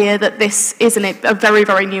the idea that this isn't a very,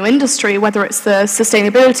 very new industry, whether it's the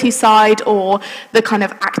sustainability side or the kind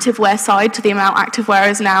of activewear side, to the amount activewear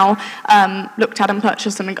is now looked at and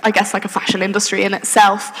purchased, and I guess like a fashion industry in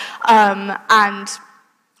itself, and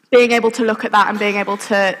being able to look at that and being able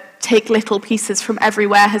to take little pieces from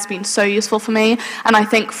everywhere has been so useful for me. And I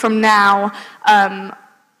think from now,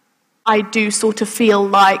 I do sort of feel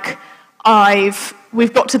like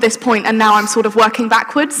we've got to this point and now I'm sort of working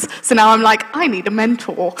backwards. So now I'm like, I need a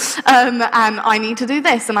mentor, and I need to do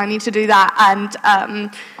this and I need to do that.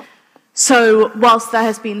 And so whilst there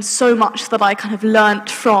has been so much that I kind of learnt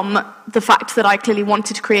from the fact that I clearly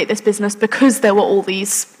wanted to create this business because there were all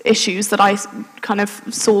these issues that I kind of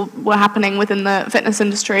saw were happening within the fitness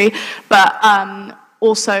industry, but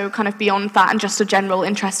also kind of beyond that and just a general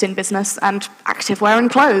interest in business and activewear and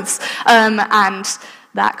clothes, and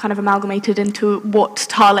that kind of amalgamated into what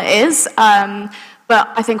TALA is. But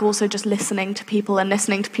I think also just listening to people and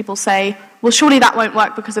listening to people say, well, surely that won't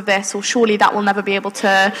work because of this, or surely that will never be able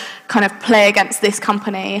to kind of play against this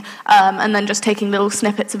company, and then just taking little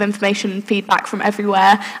snippets of information and feedback from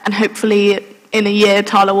everywhere, and hopefully in a year,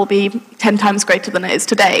 TALA will be 10 times greater than it is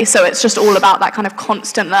today. So it's just all about that kind of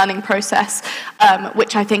constant learning process,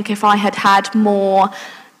 which I think if I had had more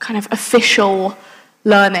kind of official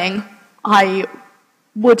learning, I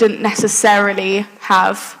wouldn't necessarily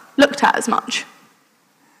have looked at as much.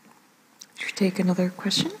 Should we take another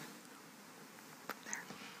question?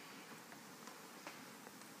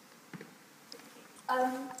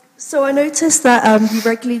 So I noticed that you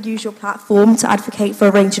regularly use your platform to advocate for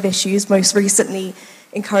a range of issues, most recently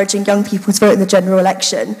encouraging young people to vote in the general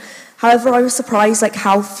election. However, I was surprised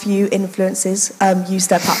how few influencers use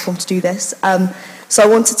their platform to do this. So I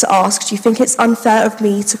wanted to ask, do you think it's unfair of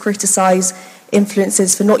me to criticise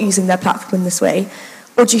influencers for not using their platform in this way?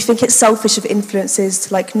 Or do you think it's selfish of influencers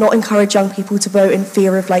to not encourage young people to vote in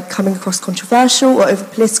fear of coming across controversial or over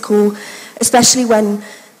political, especially when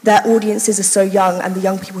their audiences are so young and the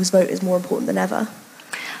young people's vote is more important than ever?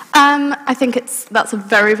 I think that's a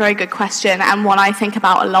very, very good question, and one I think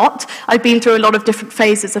about a lot. I've been through a lot of different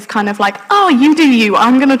phases of kind of oh, you do you,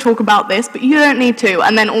 I'm going to talk about this, but you don't need to.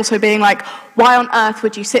 And then also being why on earth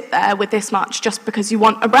would you sit there with this much just because you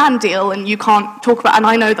want a brand deal and you can't talk about, and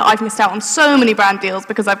I know that I've missed out on so many brand deals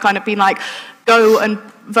because I've kind of been go and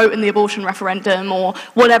vote in the abortion referendum or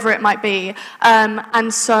whatever it might be.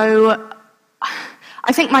 And so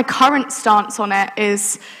I think my current stance on it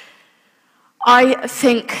is, I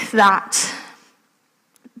think that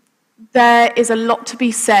there is a lot to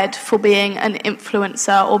be said for being an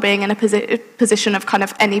influencer or being in a position of kind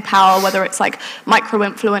of any power, whether it's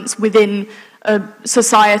micro-influence within a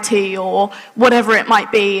society or whatever it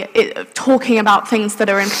might be, talking about things that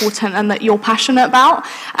are important and that you're passionate about.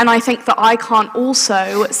 And I think that I can't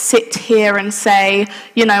also sit here and say,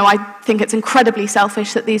 I think it's incredibly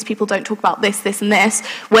selfish that these people don't talk about this, this, and this,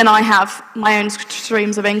 when I have my own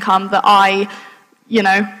streams of income that I,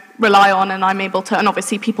 rely on, and I'm able to, and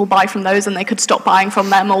obviously people buy from those and they could stop buying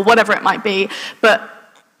from them or whatever it might be. But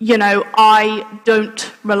I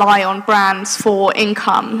don't rely on brands for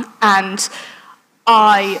income, and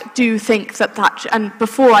I do think that, and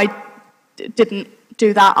before I didn't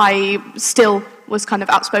do that, I still was kind of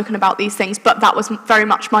outspoken about these things, but that was very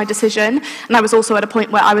much my decision. And I was also at a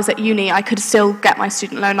point where I was at uni, I could still get my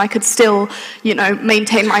student loan, I could still,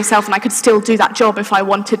 maintain myself, and I could still do that job if I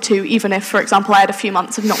wanted to, even if, for example, I had a few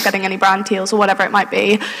months of not getting any brand deals or whatever it might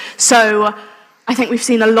be. So I think we've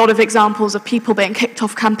seen a lot of examples of people being kicked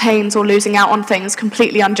off campaigns or losing out on things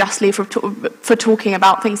completely unjustly for talking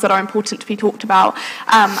about things that are important to be talked about.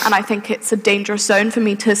 And I think it's a dangerous zone for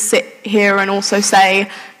me to sit here and also say,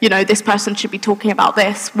 this person should be talking about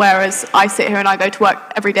this, whereas I sit here and I go to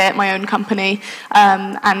work every day at my own company,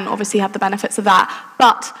 and obviously have the benefits of that.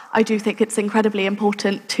 But I do think it's incredibly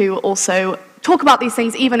important to also talk about these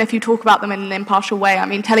things, even if you talk about them in an impartial way. I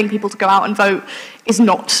mean, telling people to go out and vote is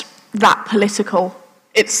not that political.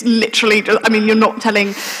 It's literally, you're not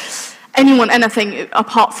telling anyone anything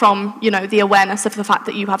apart from, the awareness of the fact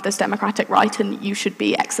that you have this democratic right and you should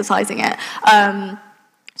be exercising it.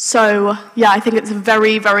 So, I think it's a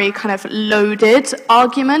very, very kind of loaded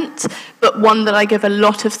argument, but one that I give a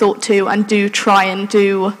lot of thought to and do try and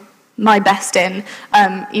do my best in,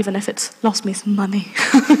 even if it's lost me some money.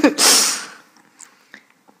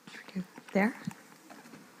 There?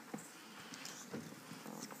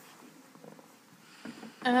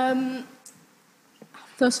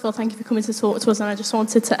 First of all, thank you for coming to talk to us, and I just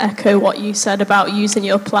wanted to echo what you said about using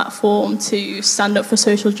your platform to stand up for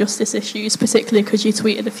social justice issues, particularly because you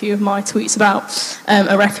tweeted a few of my tweets about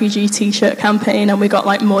a refugee t-shirt campaign, and we got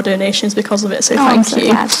more donations because of it, so thank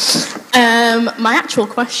you. My actual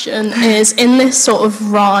question is, in this sort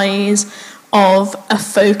of rise of a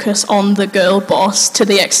focus on the girl boss, to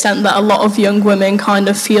the extent that a lot of young women kind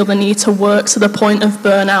of feel the need to work to the point of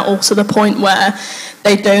burnout, or to the point where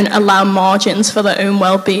they don't allow margins for their own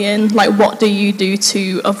well-being, what do you do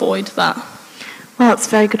to avoid that? Well, it's a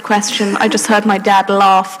very good question. I just heard my dad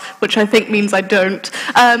laugh, which I think means I don't.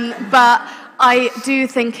 But I do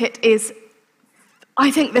think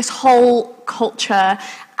I think this whole culture,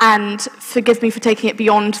 and forgive me for taking it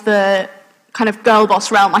beyond the kind of girl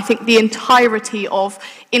boss realm, I think the entirety of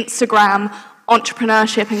Instagram,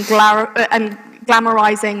 entrepreneurship, and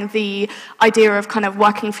glamorizing the idea of kind of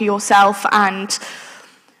working for yourself and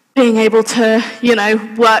being able to,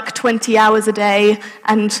 work 20 hours a day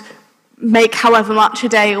and make however much a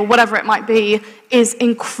day or whatever it might be, is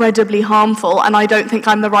incredibly harmful. And I don't think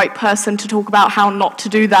I'm the right person to talk about how not to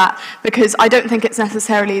do that, because I don't think it's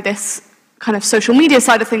necessarily this kind of social media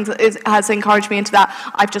side of things that has encouraged me into that.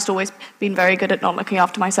 I've just always been very good at not looking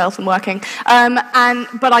after myself and working.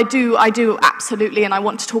 But I do absolutely, and I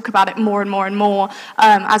want to talk about it more and more and more.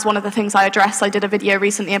 As one of the things I address, I did a video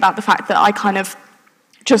recently about the fact that I kind of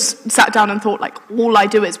just sat down and thought, all I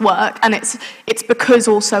do is work, and it's because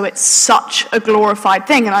also it's such a glorified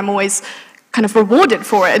thing, and I'm always kind of rewarded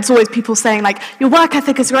for it. It's always people saying, your work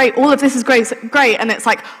ethic is great, all of this is great, and it's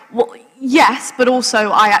well, yes, but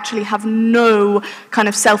also I actually have no kind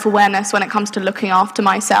of self-awareness when it comes to looking after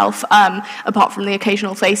myself, apart from the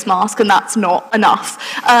occasional face mask, and that's not enough.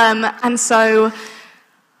 And so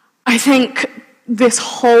I think this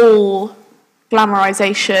whole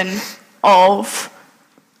glamorization of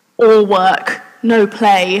all work, no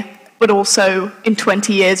play, but also in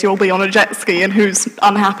 20 years you'll be on a jet ski, and who's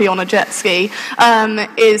unhappy on a jet ski,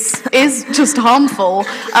 is just harmful.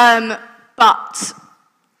 But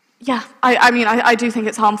yeah, I do think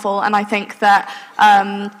it's harmful, and I think that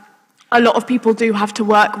a lot of people do have to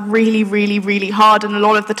work really, really, really hard, and a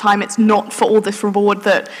lot of the time it's not for all this reward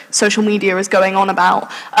that social media is going on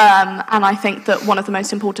about. And I think that one of the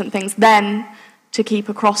most important things then to keep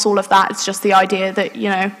across all of that is just the idea that,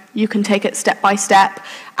 you can take it step by step,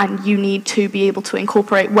 and you need to be able to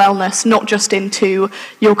incorporate wellness not just into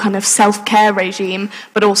your kind of self-care regime,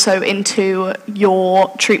 but also into your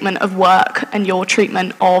treatment of work and your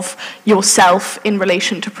treatment of yourself in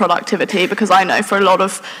relation to productivity. Because I know for a lot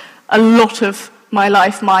of my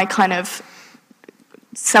life, my kind of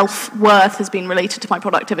self-worth has been related to my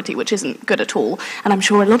productivity, which isn't good at all. And I'm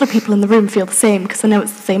sure a lot of people in the room feel the same, because I know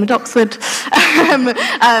it's the same at Oxford.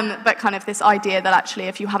 But kind of this idea that actually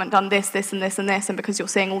if you haven't done this, this, and this, and this, and because you're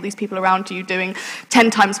seeing all these people around you doing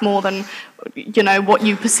 10 times more than, what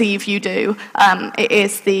you perceive you do, it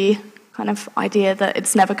is the kind of idea that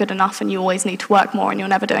it's never good enough and you always need to work more and you're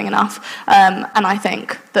never doing enough. And I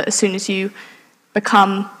think that as soon as you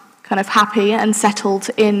become kind of happy and settled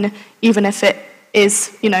in, even if it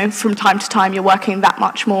is, from time to time you're working that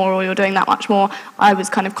much more or you're doing that much more, I was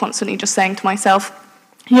kind of constantly just saying to myself,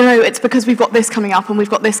 it's because we've got this coming up and we've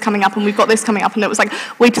got this coming up and we've got this coming up. And it was like,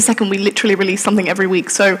 wait a second, we literally release something every week.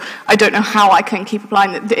 So I don't know how I can keep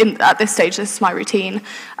applying it. At this stage, this is my routine.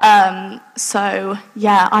 So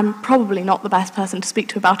yeah, I'm probably not the best person to speak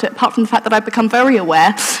to about it, apart from the fact that I've become very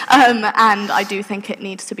aware. And I do think it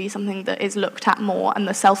needs to be something that is looked at more, and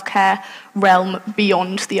the self-care realm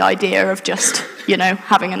beyond the idea of just,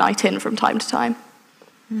 having a night in from time to time.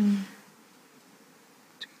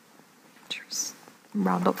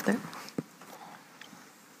 Round up there.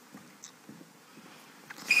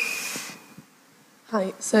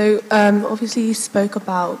 Hi. So obviously you spoke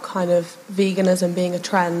about kind of veganism being a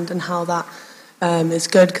trend and how that is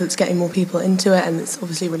good because it's getting more people into it and it's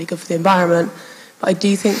obviously really good for the environment. But I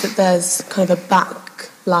do think that there's kind of a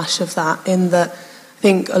backlash of that in that I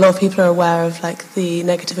think a lot of people are aware of like the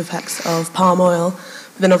negative effects of palm oil.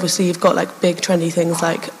 But then obviously you've got like big trendy things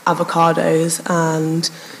like avocados and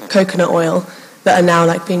coconut oil that are now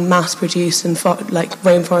like being mass produced and like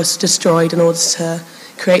rainforests destroyed in order to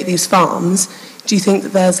create these farms. Do you think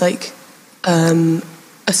that there's like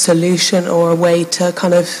a solution or a way to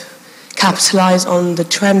kind of capitalize on the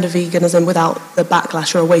trend of veganism without the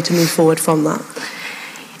backlash, or a way to move forward from that?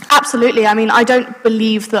 Absolutely. I mean, I don't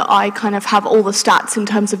believe that I kind of have all the stats in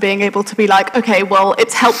terms of being able to be like, okay, well,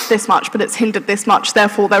 it's helped this much, but it's hindered this much,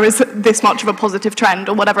 therefore there is this much of a positive trend,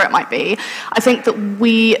 or whatever it might be. I think that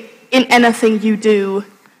in anything you do,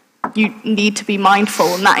 you need to be mindful,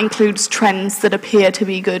 and that includes trends that appear to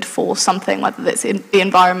be good for something, whether it's in the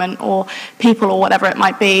environment or people or whatever it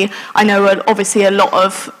might be. I know obviously a lot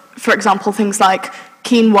of, for example, things like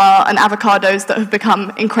quinoa and avocados that have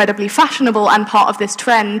become incredibly fashionable and part of this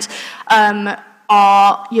trend are,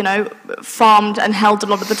 farmed and held a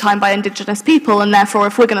lot of the time by indigenous people, and therefore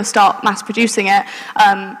if we're going to start mass producing it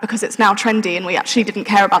because it's now trendy and we actually didn't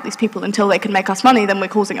care about these people until they can make us money, then we're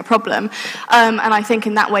causing a problem. And I think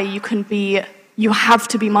in that way you have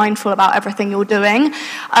to be mindful about everything you're doing,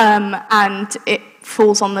 and it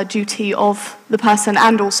falls on the duty of the person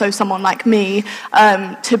and also someone like me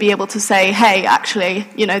to be able to say, hey, actually,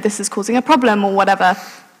 this is causing a problem or whatever.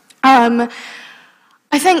 I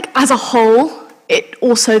think as a whole, it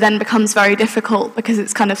also then becomes very difficult because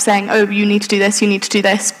it's kind of saying, oh, you need to do this,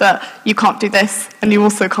 but you can't do this, and you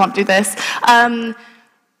also can't do this.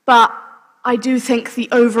 But I do think the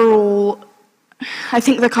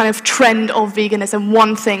kind of trend of veganism,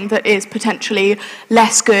 one thing that is potentially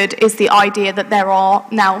less good is the idea that there are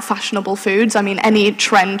now fashionable foods. I mean, any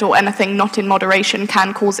trend or anything not in moderation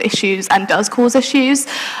can cause issues and does cause issues.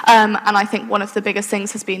 And I think one of the biggest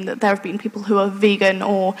things has been that there have been people who are vegan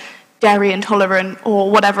or dairy intolerant or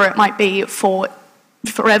whatever it might be for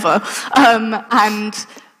forever. And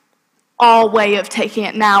our way of taking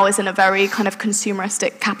it now is in a very kind of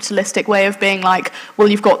consumeristic, capitalistic way of being like, well,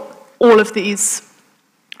 you've got all of these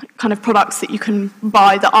kind of products that you can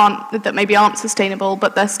buy that maybe aren't sustainable,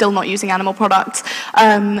 but they're still not using animal products.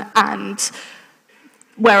 And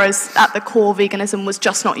whereas at the core, veganism was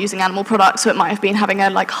just not using animal products, so it might have been having a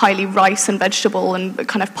like highly rice and vegetable and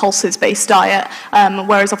kind of pulses-based diet,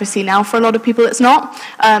 whereas obviously now for a lot of people it's not.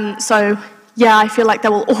 So yeah, I feel like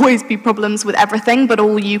there will always be problems with everything, but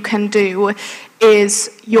all you can do is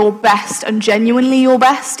your best and genuinely your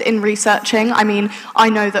best in researching. I mean, I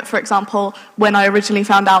know that, for example, when I originally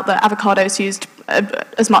found out that avocados used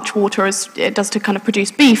as much water as it does to kind of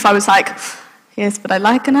produce beef, I was like, yes, but I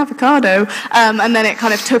like an avocado. And then it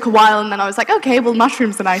kind of took a while, and then I was like, okay, well,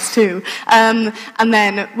 mushrooms are nice too. And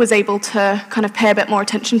then was able to kind of pay a bit more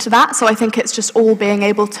attention to that. So I think it's just all being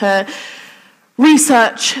able to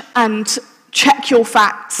research and check your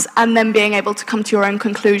facts and then being able to come to your own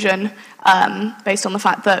conclusion based on the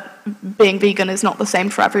fact that being vegan is not the same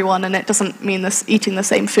for everyone, and it doesn't mean eating the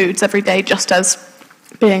same foods every day, just as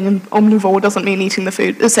being an omnivore doesn't mean eating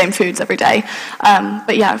the same foods every day.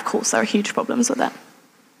 But yeah, of course, there are huge problems with it.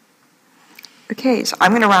 Okay, so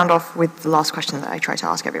I'm going to round off with the last question that I try to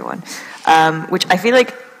ask everyone, which I feel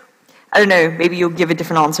like, I don't know, maybe you'll give a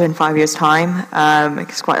different answer in 5 years' time.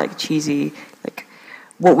 It's quite like cheesy. Like,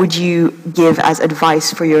 what would you give as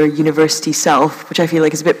advice for your university self, which I feel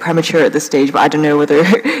like is a bit premature at this stage, but I don't know whether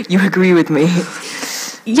you agree with me.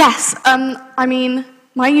 Yes, I mean,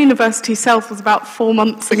 my university self was about 4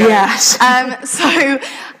 months ago. Yes.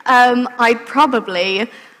 I'd probably...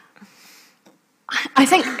 I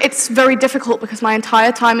think it's very difficult because my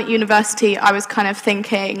entire time at university, I was kind of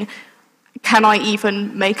thinking, can I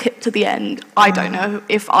even make it to the end? I don't know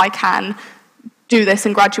if I can do this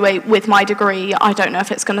and graduate with my degree. I don't know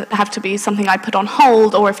if it's going to have to be something I put on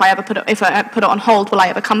hold, or if I put it on hold, will I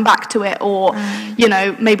ever come back to it? Or, you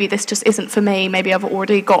know, maybe this just isn't for me. Maybe I've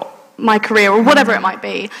already got my career, or whatever it might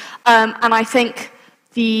be. And I think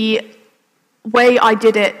the way I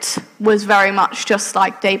did it was very much just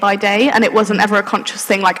like day by day, and it wasn't ever a conscious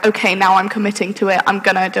thing like, okay, now I'm committing to it, I'm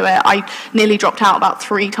gonna do it. I nearly dropped out about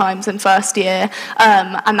 3 times in first year,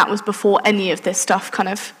 and that was before any of this stuff kind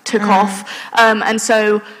of took off. And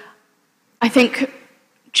so I think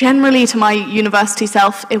generally to my university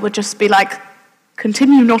self, it would just be like,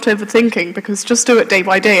 continue not overthinking, because just do it day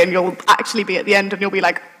by day and you'll actually be at the end and you'll be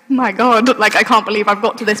like, oh my God, like I can't believe I've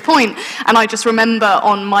got to this point. And I just remember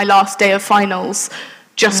on my last day of finals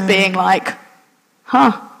just being like,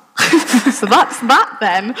 huh, so that's that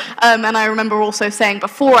then. And I remember also saying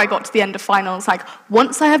before I got to the end of finals, like,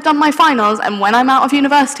 once I have done my finals and when I'm out of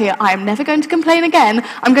university, I am never going to complain again.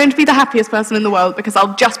 I'm going to be the happiest person in the world because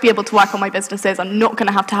I'll just be able to work on my businesses. I'm not going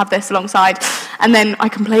to have this alongside. And then I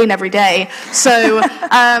complain every day. So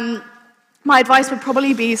my advice would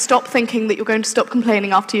probably be stop thinking that you're going to stop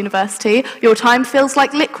complaining after university. Your time feels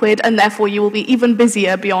like liquid, and therefore you will be even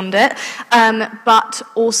busier beyond it. But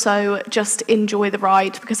also just enjoy the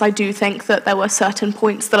ride, because I do think that there were certain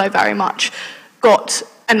points that I very much got,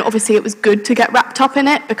 and obviously it was good to get wrapped up in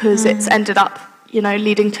it because it's ended up,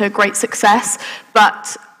 leading to great success,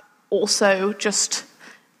 but also just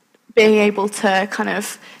being able to kind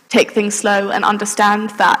of take things slow and understand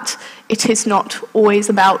that it is not always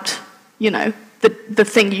about the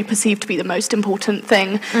thing you perceive to be the most important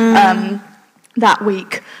thing that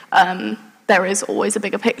week. There is always a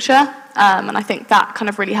bigger picture, and I think that kind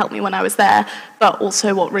of really helped me when I was there. But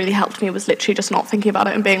also what really helped me was literally just not thinking about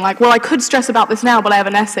it and being like, well, I could stress about this now, but I have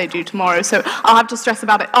an essay due tomorrow, so I'll have to stress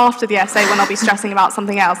about it after the essay when I'll be stressing about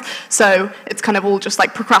something else. So it's kind of all just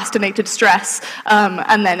like procrastinated stress,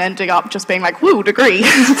 and then ending up just being like, woo, degree.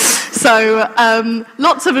 So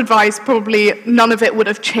lots of advice, probably none of it would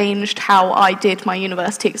have changed how I did my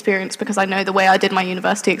university experience, because I know the way I did my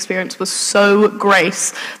university experience was so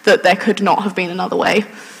grace that there could not have been another way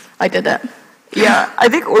I did it. Yeah, I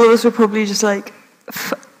think all of us were probably just like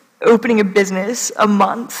opening a business a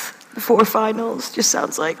month before finals just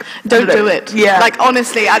sounds like... Don't do it. Yeah. Like,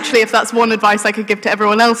 honestly, actually, if that's one advice I could give to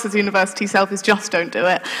everyone else's university self is just don't do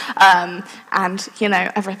it. And,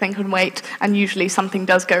 everything can wait, and usually something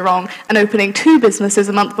does go wrong. And opening 2 businesses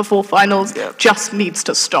a month before finals just needs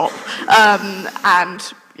to stop. And,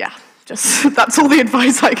 yeah, just that's all the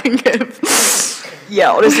advice I can give.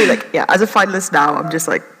 Yeah, honestly, as a finalist now, I'm just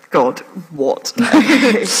like, God, what?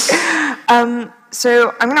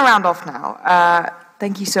 So I'm going to round off now.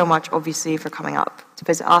 Thank you so much, obviously, for coming up to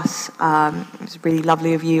visit us. It was really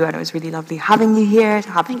lovely of you, and it was really lovely having you here to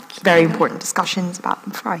have very important discussions about a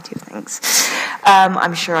variety of things.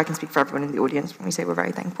 I'm sure I can speak for everyone in the audience when we say we're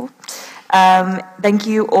very thankful. Thank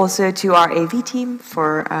you also to our AV team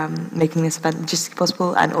for making this event logistically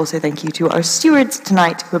possible, and also thank you to our stewards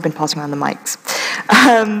tonight who have been passing around the mics.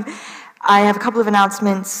 I have a couple of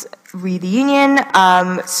announcements re the union.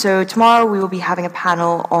 So tomorrow we will be having a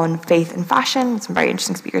panel on faith and fashion. Some very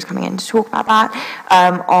interesting speakers coming in to talk about that.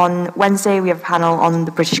 On Wednesday we have a panel on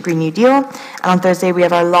the British Green New Deal. And on Thursday we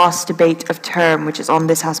have our last debate of term, which is on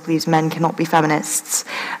This House Believes Men Cannot Be Feminists.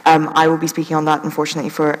 I will be speaking on that,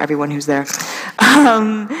 unfortunately, for everyone who's there.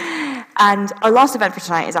 And our last event for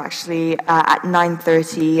tonight is actually at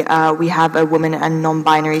 9:30. We have a woman and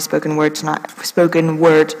non-binary spoken word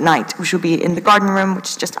night, which will be in the garden room, which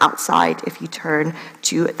is just outside if you turn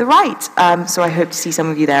to the right. So I hope to see some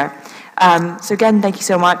of you there. So again, thank you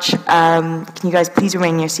so much. Can you guys please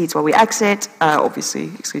remain in your seats while we exit?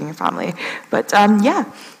 Obviously, excluding your family. But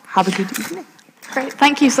have a good evening. Great.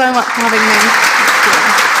 Thank you so much for having me.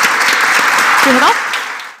 Do you head off?